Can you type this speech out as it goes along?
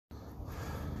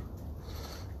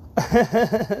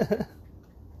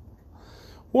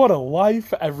What a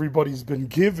life everybody's been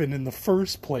given in the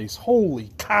first place.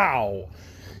 Holy cow.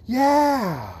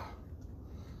 Yeah.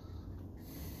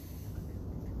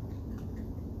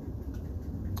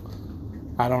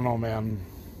 I don't know, man.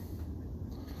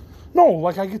 No,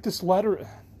 like I get this letter.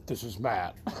 This is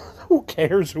Matt. Who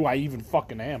cares who I even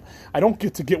fucking am? I don't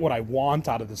get to get what I want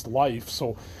out of this life,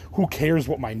 so who cares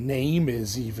what my name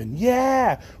is even?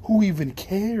 Yeah, who even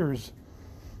cares?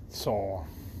 So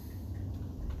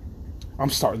I'm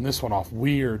starting this one off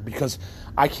weird because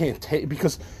I can't take,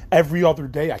 because every other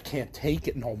day I can't take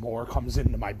it no more, comes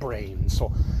into my brain.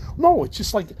 So no, it's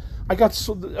just like I got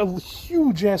a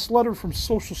huge ass letter from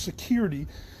Social Security,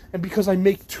 and because I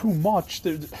make too much,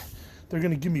 they're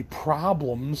gonna give me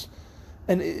problems.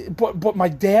 And but my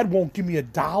dad won't give me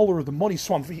 $1 of the money,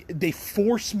 so they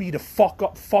force me to fuck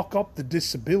up the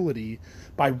disability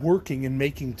by working and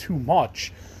making too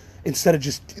much, instead of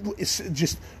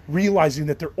just realizing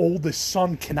that their oldest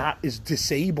son is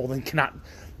disabled and cannot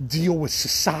deal with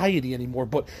society anymore.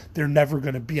 But they're never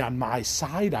going to be on my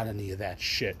side on any of that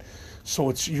shit.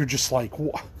 So you're just like,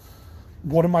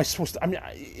 what am I supposed to? I mean,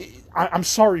 I'm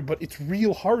sorry, but it's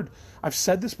real hard. I've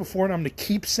said this before, and I'm going to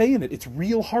keep saying it. It's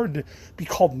real hard to be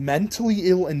called mentally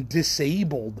ill and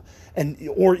disabled,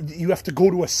 or you have to go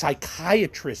to a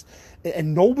psychiatrist.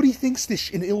 And nobody thinks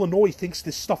this in Illinois thinks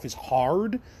this stuff is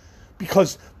hard,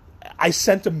 because I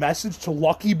sent a message to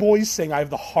Lucky Boys saying I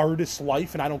have the hardest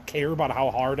life and I don't care about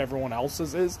how hard everyone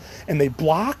else's is, and they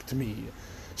blocked me.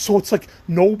 So it's like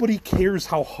nobody cares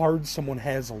how hard someone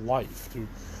has a life, dude.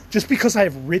 Just because I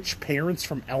have rich parents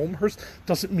from Elmhurst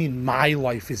doesn't mean my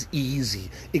life is easy.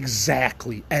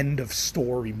 Exactly. End of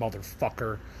story,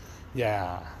 motherfucker.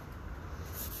 Yeah.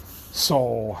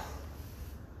 So,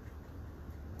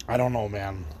 I don't know,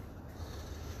 man.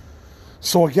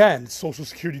 So again, Social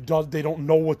Security they don't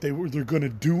know what they're going to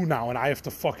do now, and I have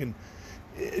to fucking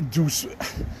do.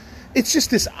 It's just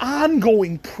this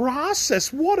ongoing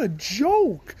process. What a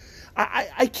joke.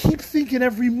 I keep thinking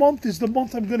every month is the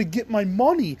month I'm going to get my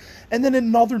money, and then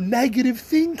another negative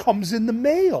thing comes in the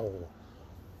mail.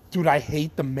 Dude, I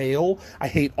hate the mail. I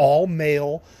hate all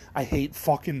mail. I hate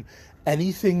fucking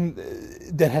anything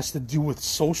that has to do with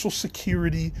Social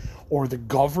Security or the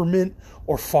government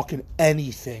or fucking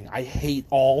anything. I hate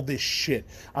all this shit.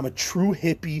 I'm a true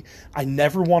hippie. I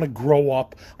never want to grow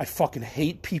up. I fucking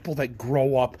hate people that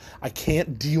grow up. I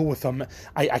can't deal with them.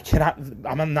 I cannot.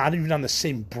 I'm not even on the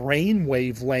same brain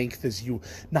wavelength as you.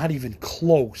 Not even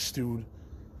close, dude.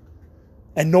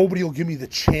 And nobody will give me the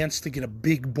chance to get a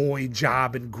big boy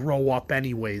job and grow up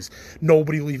anyways.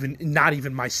 Nobody will even, not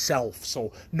even myself,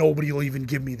 so nobody will even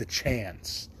give me the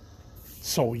chance.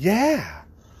 So yeah,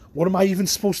 what am I even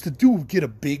supposed to do? Get a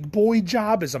big boy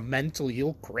job as a mentally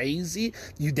ill crazy?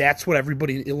 That's what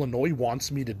everybody in Illinois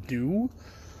wants me to do?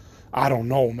 I don't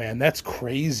know, man. That's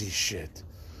crazy shit.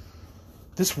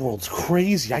 This world's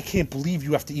crazy. I can't believe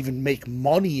you have to even make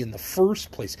money in the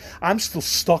first place. I'm still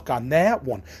stuck on that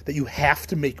one, that you have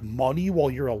to make money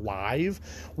while you're alive.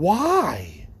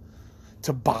 Why?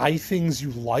 To buy things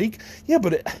you like? Yeah,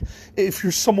 but if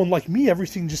you're someone like me,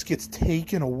 everything just gets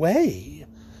taken away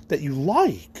that you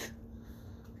like.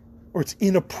 Or it's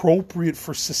inappropriate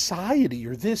for society,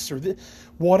 or this, or this,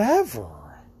 whatever.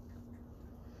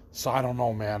 So I don't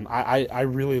know, man. I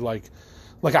really like,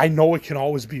 I know it can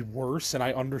always be worse, and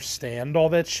I understand all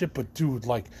that shit, but dude,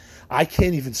 like, I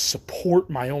can't even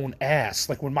support my own ass.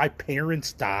 Like, when my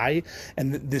parents die,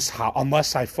 and this house,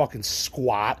 unless I fucking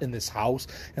squat in this house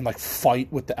and, like,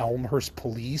 fight with the Elmhurst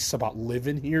police about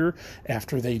living here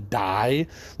after they die,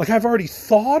 like, I've already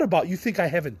thought about, you think I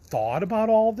haven't thought about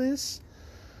all this?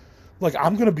 Like,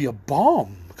 I'm gonna be a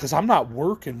bum, because I'm not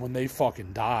working when they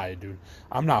fucking die, dude.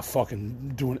 I'm not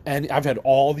fucking doing any. I've had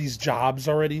all these jobs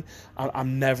already.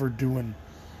 I'm never doing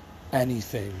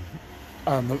anything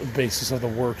on the basis of the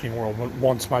working world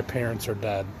once my parents are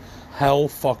dead. Hell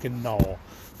fucking no.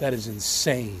 That is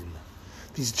insane.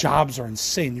 These jobs are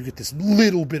insane. You get this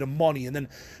little bit of money, and then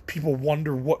people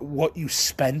wonder what you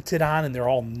spent it on, and they're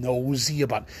all nosy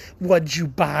about what'd you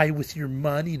buy with your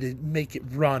money to make it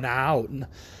run out. And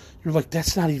you're like,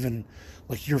 that's not even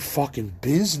like your fucking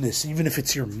business, even if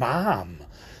it's your mom.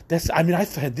 I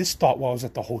had this thought while I was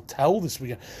at the hotel this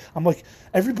weekend. I'm like,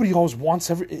 everybody always wants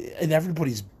in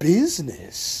everybody's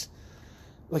business.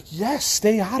 Like, yes,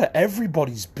 stay out of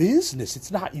everybody's business.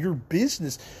 It's not your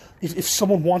business. If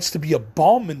someone wants to be a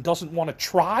bum and doesn't want to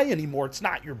try anymore, it's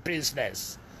not your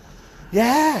business.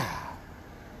 Yeah.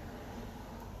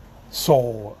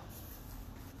 So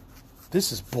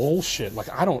this is bullshit. Like,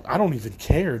 I don't even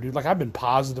care, dude. Like, I've been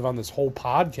positive on this whole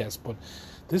podcast, but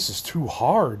this is too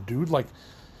hard, dude. Like,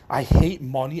 I hate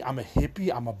money. I'm a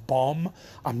hippie. I'm a bum.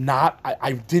 I'm not.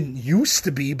 I didn't used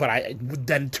to be, but I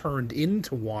then turned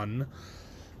into one.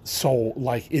 So,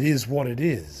 like, it is what it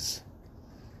is.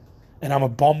 And I'm a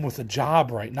bum with a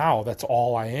job right now. That's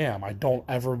all I am. I don't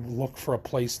ever look for a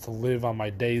place to live on my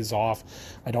days off.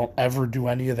 I don't ever do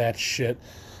any of that shit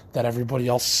that everybody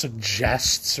else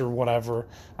suggests or whatever.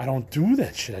 I don't do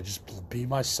that shit. I just be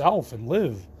myself and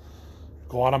live.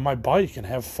 Go out on my bike and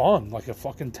have fun like a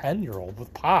fucking 10-year-old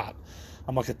with pot.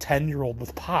 I'm like a 10-year-old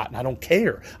with pot, and I don't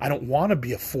care. I don't want to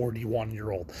be a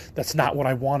 41-year-old. That's not what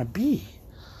I want to be.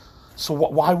 So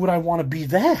why would I want to be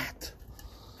that?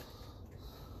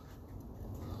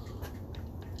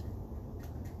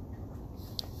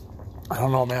 I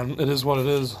don't know, man. It is what it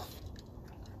is.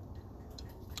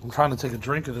 I'm trying to take a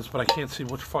drink of this, but I can't see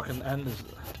which fucking end is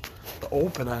the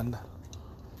open end.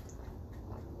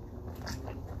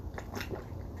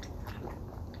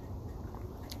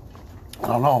 I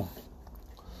don't know.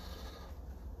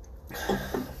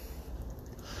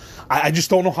 I just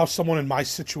don't know how someone in my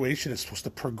situation is supposed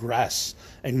to progress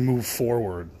and move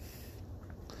forward.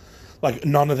 Like,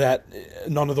 none of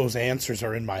those answers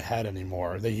are in my head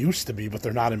anymore. They used to be, but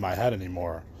they're not in my head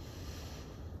anymore.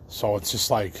 So it's just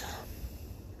like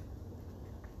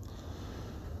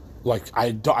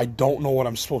I don't know what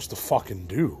I'm supposed to fucking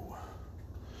do.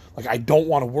 Like, I don't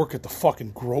want to work at the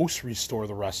fucking grocery store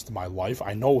the rest of my life.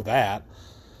 I know that.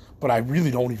 But I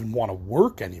really don't even want to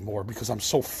work anymore because I'm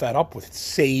so fed up with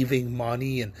saving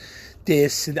money and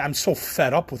this. And I'm so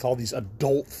fed up with all these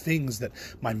adult things that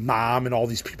my mom and all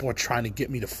these people are trying to get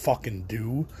me to fucking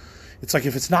do. It's like,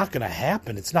 if it's not going to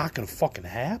happen, it's not going to fucking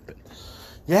happen.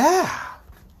 Yeah.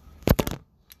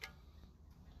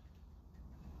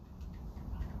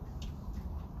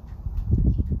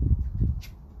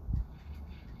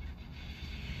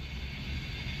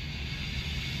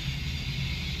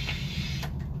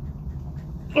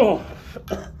 Oh.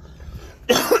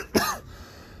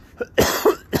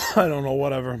 I don't know,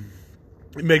 whatever.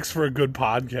 It makes for a good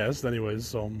podcast anyways,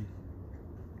 so.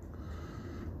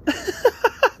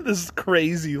 This is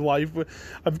crazy life.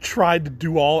 I've tried to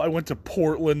do I went to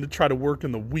Portland to try to work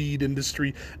in the weed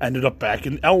industry, ended up back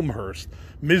in Elmhurst,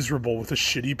 miserable with a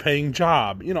shitty paying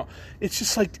job. You know, it's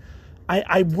just like,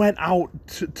 I went out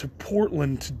to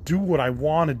Portland to do what I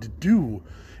wanted to do.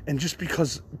 And just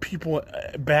because people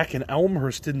back in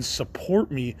Elmhurst didn't support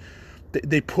me,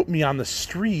 they put me on the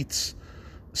streets,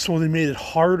 so they made it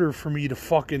harder for me to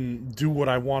fucking do what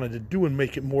I wanted to do and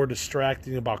make it more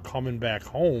distracting about coming back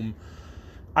home.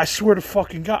 I swear to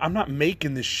fucking God, I'm not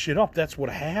making this shit up. That's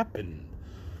what happened.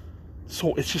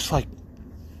 So it's just like...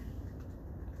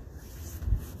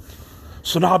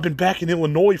 So now I've been back in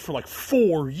Illinois for like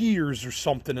 4 years or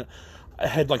something. I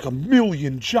had like 1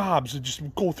 million jobs and just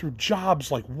go through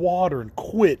jobs like water and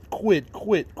quit.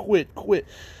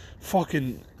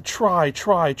 Fucking try,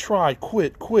 quit.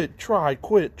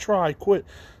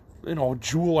 You know,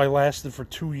 Jewel, I lasted for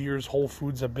 2 years. Whole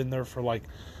Foods, I've been there for like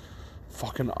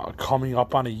fucking coming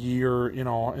up on a year, you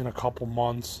know, in a couple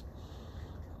months.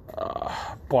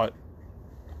 But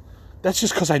that's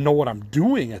just because I know what I'm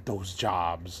doing at those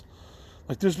jobs.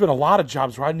 Like, there's been a lot of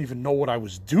jobs where I didn't even know what I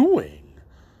was doing.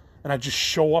 And I just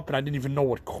show up and I didn't even know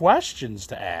what questions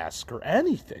to ask or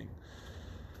anything.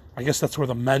 I guess that's where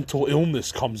the mental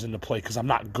illness comes into play, because I'm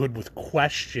not good with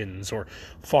questions or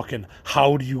fucking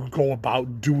how do you go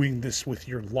about doing this with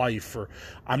your life, or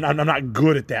I'm not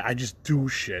good at that. I just do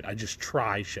shit. I just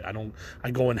try shit.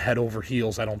 I go in head over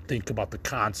heels. I don't think about the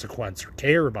consequence or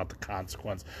care about the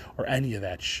consequence or any of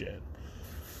that shit.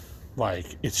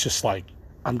 Like, it's just like,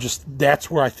 that's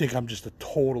where I think I'm just a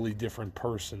totally different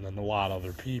person than a lot of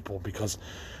other people, because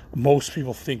most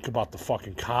people think about the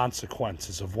fucking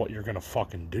consequences of what you're going to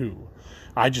fucking do.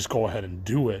 I just go ahead and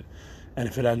do it. And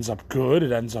if it ends up good,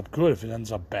 it ends up good. If it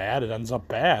ends up bad, it ends up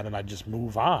bad. And I just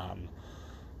move on.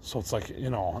 So it's like,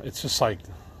 you know, it's just like...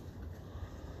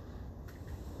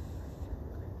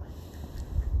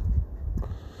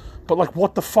 But like,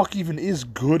 what the fuck even is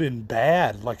good and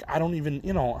bad? Like, I don't even,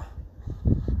 you know...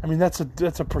 I mean, that's a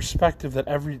perspective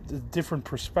different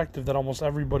perspective that almost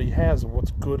everybody has of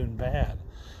what's good and bad,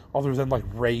 other than like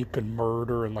rape and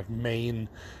murder and like main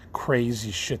crazy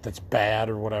shit that's bad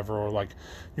or whatever, or like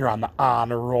you're on the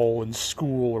honor roll in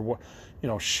school or what, you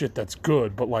know, shit that's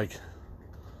good. But like,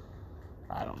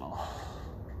 I don't know.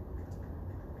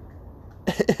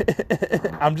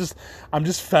 I'm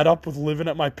just fed up with living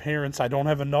at my parents'. I don't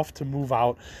have enough to move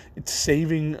out. It's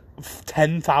saving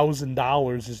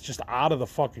 $10,000 is just out of the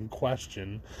fucking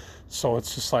question. So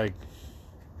it's just like,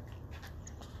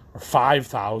 or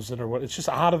 5,000 or what? It's just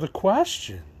out of the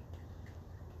question.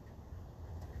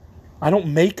 I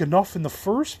don't make enough in the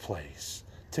first place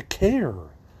to care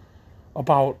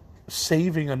about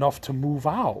saving enough to move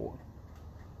out.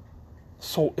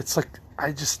 So it's like,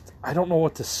 I don't know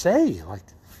what to say. Like,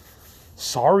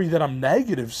 sorry that I'm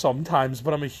negative sometimes,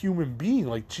 but I'm a human being.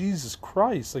 Like, Jesus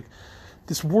Christ. Like,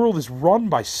 this world is run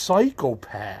by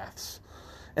psychopaths.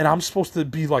 And I'm supposed to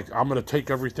be like, I'm going to take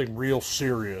everything real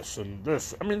serious and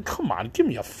this. I mean, come on, give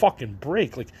me a fucking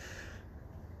break. Like,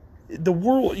 the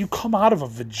world, you come out of a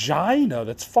vagina.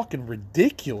 That's fucking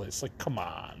ridiculous. Like, come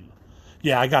on.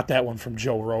 Yeah, I got that one from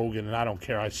Joe Rogan, and I don't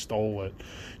care. I stole it.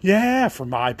 Yeah, for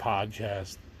my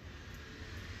podcast.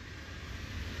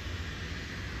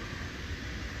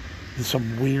 There's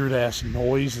some weird-ass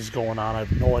noises going on. I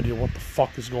have no idea what the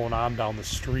fuck is going on down the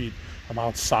street. I'm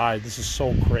outside. This is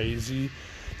so crazy.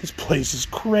 This place is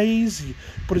crazy,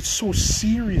 but it's so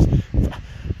serious.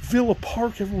 Villa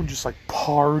Park, everyone just, like,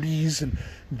 parties, and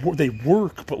they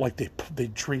work, but, like, they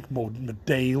drink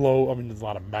Modelo. I mean, there's a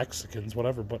lot of Mexicans,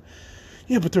 whatever, but...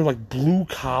 Yeah, but they're like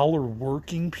blue-collar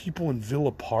working people in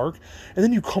Villa Park. And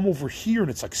then you come over here and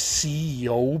it's like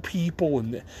CEO people.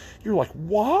 And you're like,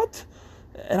 what?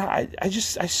 And I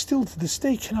still to this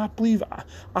day cannot believe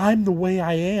I'm the way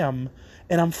I am.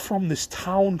 And I'm from this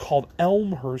town called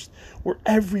Elmhurst where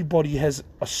everybody has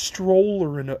a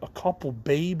stroller and a couple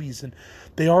babies. And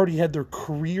they already had their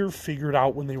career figured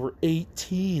out when they were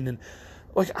 18. And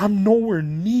like, I'm nowhere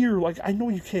near, like, I know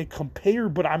you can't compare,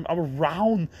 but I'm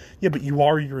around. Yeah, but you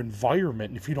are your environment.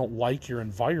 And if you don't like your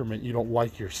environment, you don't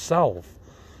like yourself.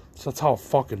 So that's how it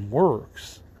fucking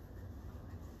works.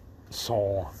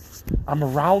 So I'm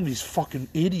around these fucking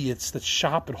idiots that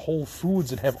shop at Whole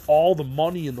Foods and have all the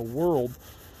money in the world.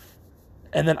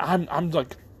 And then I'm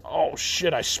like, oh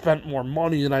shit, I spent more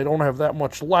money and I don't have that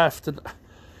much left. And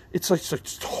it's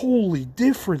totally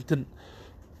different than...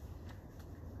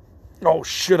 Oh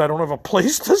shit, I don't have a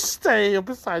place to stay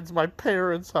besides my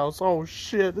parents' house. Oh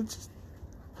shit, it's just...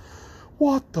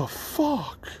 What the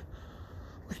fuck?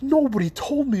 Like, nobody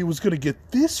told me it was gonna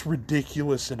get this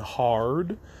ridiculous and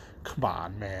hard. Come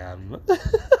on, man.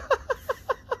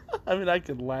 I mean, I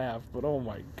can laugh, but oh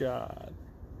my god.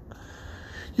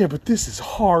 Yeah, but this is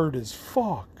hard as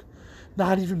fuck.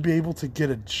 Not even be able to get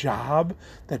a job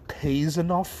that pays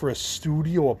enough for a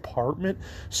studio apartment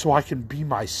so I can be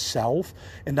myself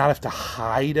and not have to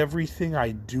hide everything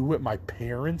I do at my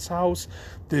parents' house.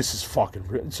 This is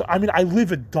fucking... So, I mean, I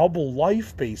live a double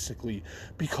life, basically,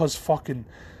 because fucking...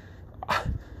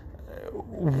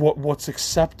 What's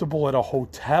acceptable at a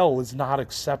hotel is not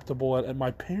acceptable at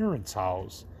my parents'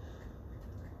 house.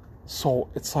 So,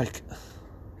 it's like...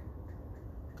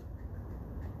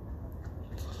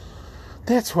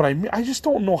 That's what I mean. I just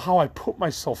don't know how I put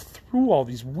myself through all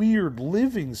these weird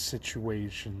living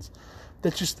situations.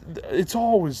 That just, it's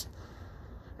always...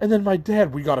 And then my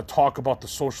dad, we got to talk about the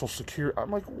Social Security.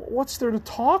 I'm like, what's there to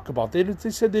talk about? They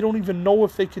said they don't even know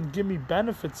if they can give me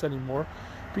benefits anymore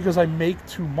because I make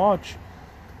too much.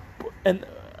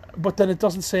 But then it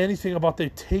doesn't say anything about they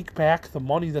take back the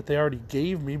money that they already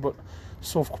gave me. But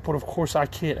of course I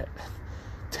can't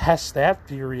test that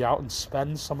theory out and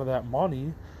spend some of that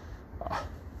money.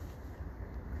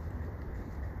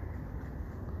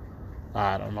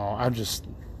 I don't know. I'm just...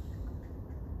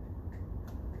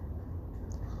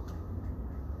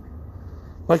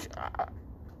 Like,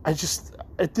 I just...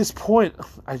 At this point,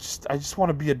 I just want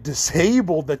to be a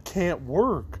disabled that can't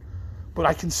work. But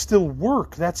I can still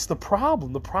work. That's the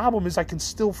problem. The problem is I can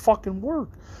still fucking work.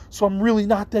 So I'm really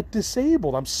not that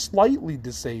disabled. I'm slightly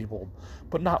disabled.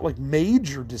 But not, like,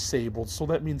 major disabled. So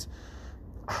that means...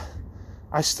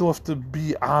 I still have to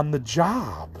be on the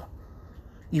job,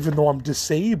 even though I'm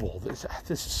disabled. This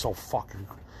is so fucking...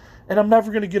 And I'm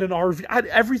never going to get an RV.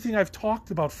 Everything I've talked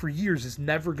about for years is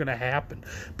never going to happen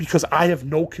because I have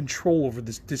no control over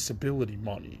this disability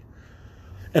money.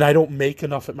 And I don't make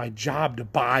enough at my job to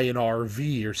buy an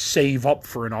RV or save up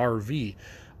for an RV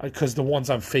because the ones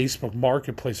on Facebook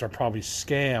Marketplace are probably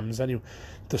scams. Anyway,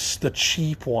 the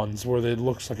cheap ones where it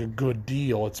looks like a good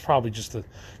deal, it's probably just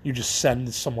you just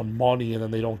send someone money and then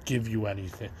they don't give you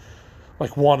anything.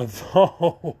 Like one of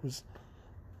those.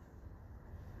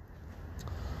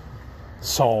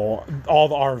 So all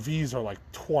the RVs are like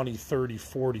 20, 30,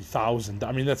 40,000.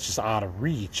 I mean, that's just out of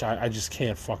reach. I just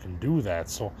can't fucking do that.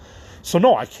 So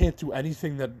no, I can't do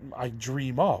anything that I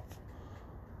dream up.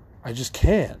 I just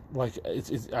can't. Like,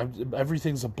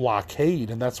 everything's a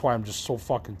blockade, and that's why I'm just so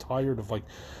fucking tired of, like,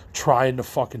 trying to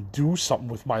fucking do something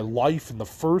with my life in the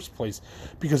first place,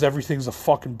 because everything's a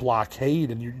fucking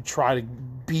blockade, and you try to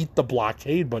beat the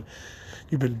blockade, but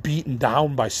you've been beaten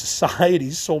down by society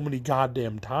so many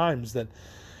goddamn times that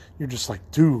you're just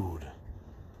like, dude,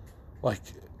 like,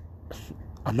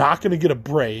 I'm not going to get a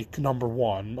break, number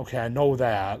one. Okay, I know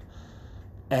that.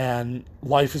 And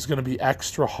life is going to be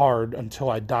extra hard until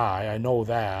I die. I know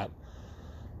that.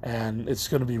 And it's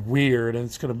going to be weird, and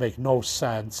it's going to make no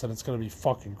sense, and it's going to be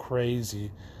fucking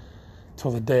crazy till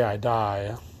the day I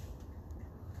die.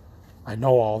 I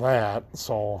know all that,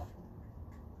 so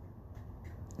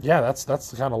yeah, that's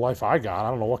the kind of life I got. I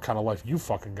don't know what kind of life you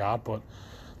fucking got, but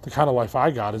the kind of life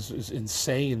I got is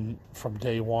insane from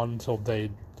day one till the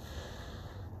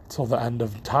end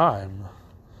of time.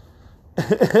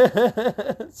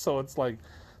 So it's like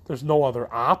there's no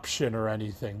other option or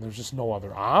anything. There's just no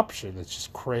other option. It's just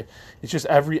It's just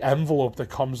every envelope that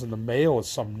comes in the mail is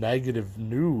some negative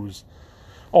news.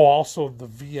 Oh, also the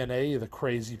VNA, the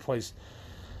crazy place,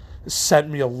 sent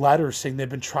me a letter saying they've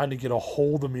been trying to get a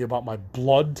hold of me about my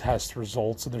blood test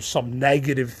results, and there's some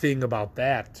negative thing about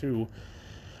that too.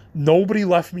 Nobody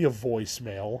left me a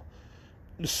voicemail.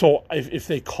 So if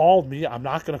they called me, I'm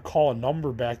not going to call a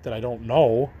number back that I don't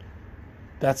know.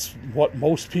 That's what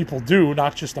most people do,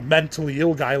 not just a mentally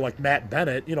ill guy like Matt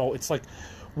Bennett. You know, it's like,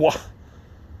 what?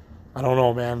 I don't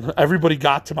know, man. Everybody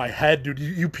got to my head, dude.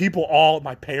 You people, all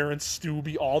my parents,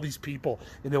 Stubby, all these people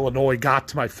in Illinois got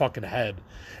to my fucking head.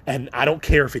 And I don't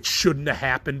care if it shouldn't have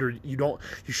happened, or you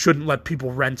shouldn't let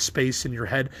people rent space in your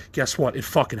head. Guess what? It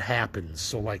fucking happens.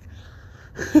 So like,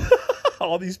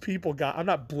 all these people I'm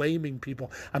not blaming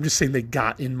people. I'm just saying they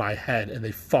got in my head and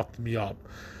they fucked me up.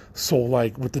 So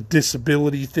like with the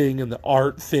disability thing and the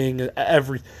art thing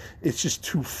and it's just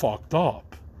too fucked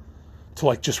up to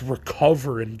like just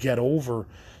recover and get over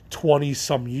 20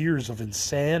 some years of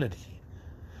insanity.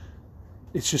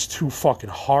 It's just too fucking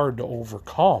hard to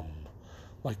overcome.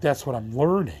 Like that's what I'm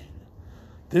learning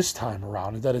this time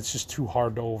around, is that it's just too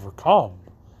hard to overcome.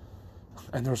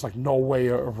 And there's like no way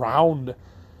around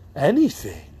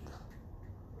anything.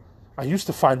 I used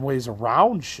to find ways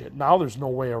around shit. Now there's no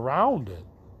way around it.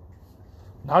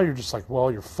 Now you're just like,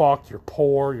 well, you're fucked, you're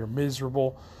poor, you're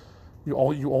miserable. You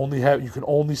can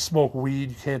only smoke weed,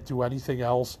 you can't do anything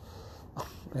else.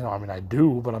 You know, I mean, I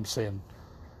do, but I'm saying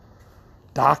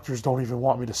doctors don't even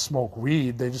want me to smoke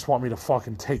weed. They just want me to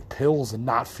fucking take pills and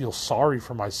not feel sorry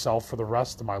for myself for the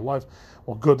rest of my life.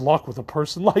 Well, good luck with a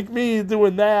person like me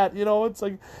doing that. You know, it's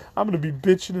like I'm going to be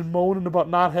bitching and moaning about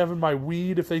not having my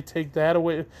weed if they take that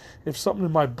away. If something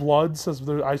in my blood says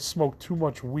that I smoke too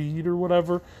much weed or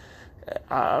whatever,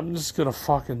 I'm just going to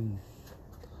fucking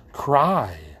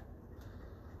cry.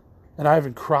 And I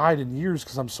haven't cried in years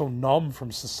because I'm so numb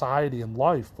from society and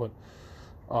life. But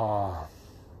I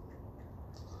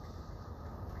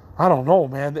don't know,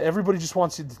 man. Everybody just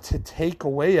wants you to take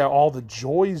away all the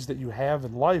joys that you have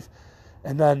in life.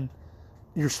 And then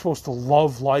you're supposed to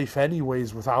love life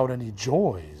anyways without any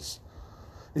joys.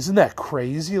 Isn't that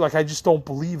crazy? Like, I just don't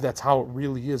believe that's how it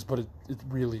really is, but it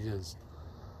really is.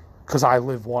 Because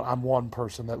I'm one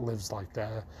person that lives like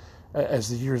that. As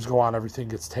the years go on, everything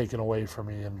gets taken away from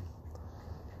me. And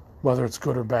whether it's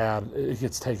good or bad, it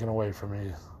gets taken away from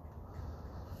me.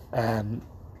 And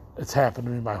it's happened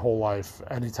to me my whole life.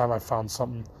 Anytime I found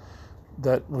something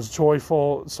that was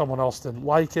joyful, someone else didn't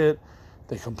like it.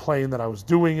 They complained that I was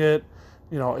doing it.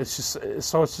 You know, it's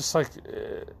just like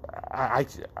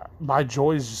my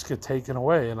joys just get taken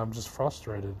away, and I'm just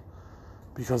frustrated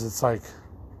because it's like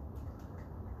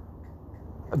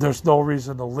there's no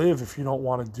reason to live if you don't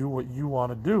want to do what you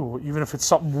want to do, even if it's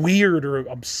something weird or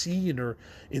obscene or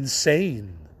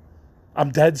insane.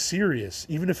 I'm dead serious.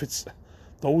 Even if it's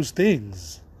those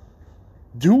things,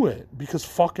 do it, because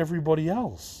fuck everybody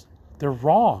else. They're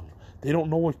wrong. They don't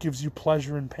know what gives you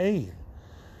pleasure and pain.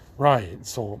 Right,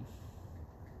 so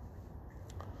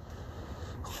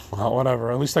well,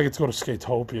 whatever. At least I get to go to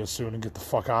Skatopia soon and get the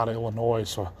fuck out of Illinois,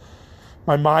 so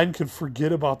my mind can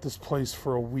forget about this place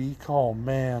for a week. Oh,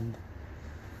 man.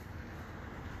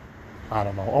 I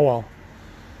don't know. Oh, well.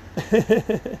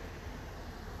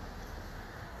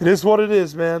 It is what it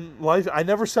is, man. Life. I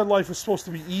never said life was supposed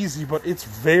to be easy, but it's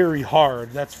very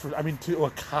hard. To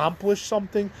accomplish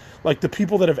something, like the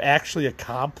people that have actually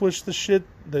accomplished the shit,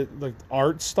 like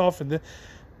art stuff and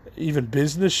even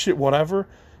business shit, whatever,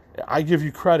 I give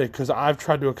you credit because I've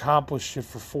tried to accomplish shit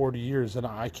for 40 years and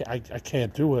I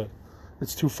can't do it.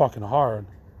 It's too fucking hard.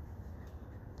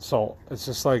 So it's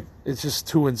just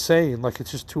too insane. Like,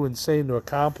 it's just too insane to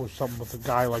accomplish something with a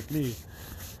guy like me.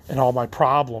 And all my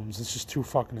problems, it's just too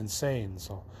fucking insane.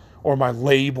 So, or my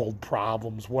labeled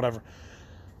problems, whatever.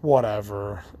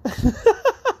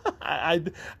 I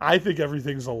think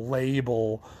everything's a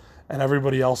label, and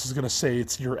everybody else is gonna say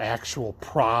it's your actual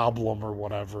problem or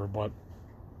whatever. But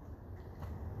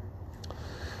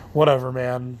whatever,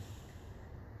 man.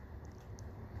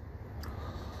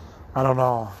 I don't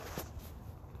know.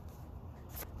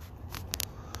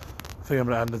 think I'm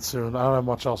going to end it soon. I don't have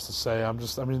much else to say. I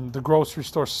mean, the grocery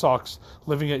store sucks.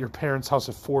 Living at your parents' house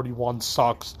at 41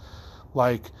 sucks.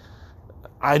 Like,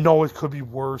 I know it could be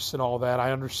worse and all that.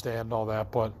 I understand all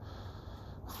that, but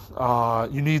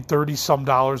you need $30-some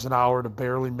an hour to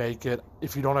barely make it.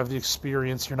 If you don't have the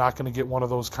experience, you're not going to get one of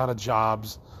those kind of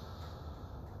jobs.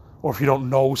 Or if you don't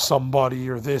know somebody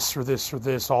or this or this or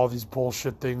this, all these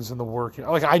bullshit things in the working.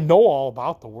 Like, I know all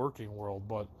about the working world,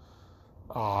 but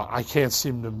I can't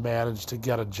seem to manage to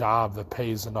get a job that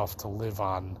pays enough to live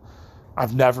on.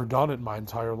 I've never done it in my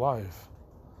entire life.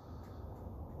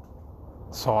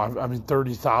 So, I mean,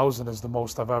 30,000 is the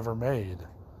most I've ever made.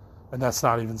 And that's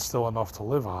not even still enough to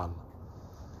live on.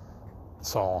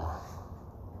 So,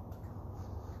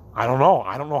 I don't know.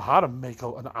 I don't know how to make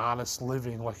an honest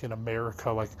living like in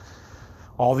America, like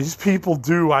all these people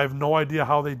do. I have no idea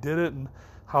how they did it and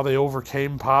how they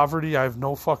overcame poverty. I have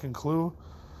no fucking clue.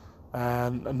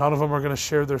 And none of them are going to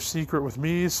share their secret with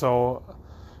me, so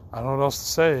I don't know what else to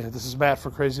say. This is Matt for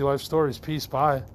Crazy Life Stories. Peace, bye.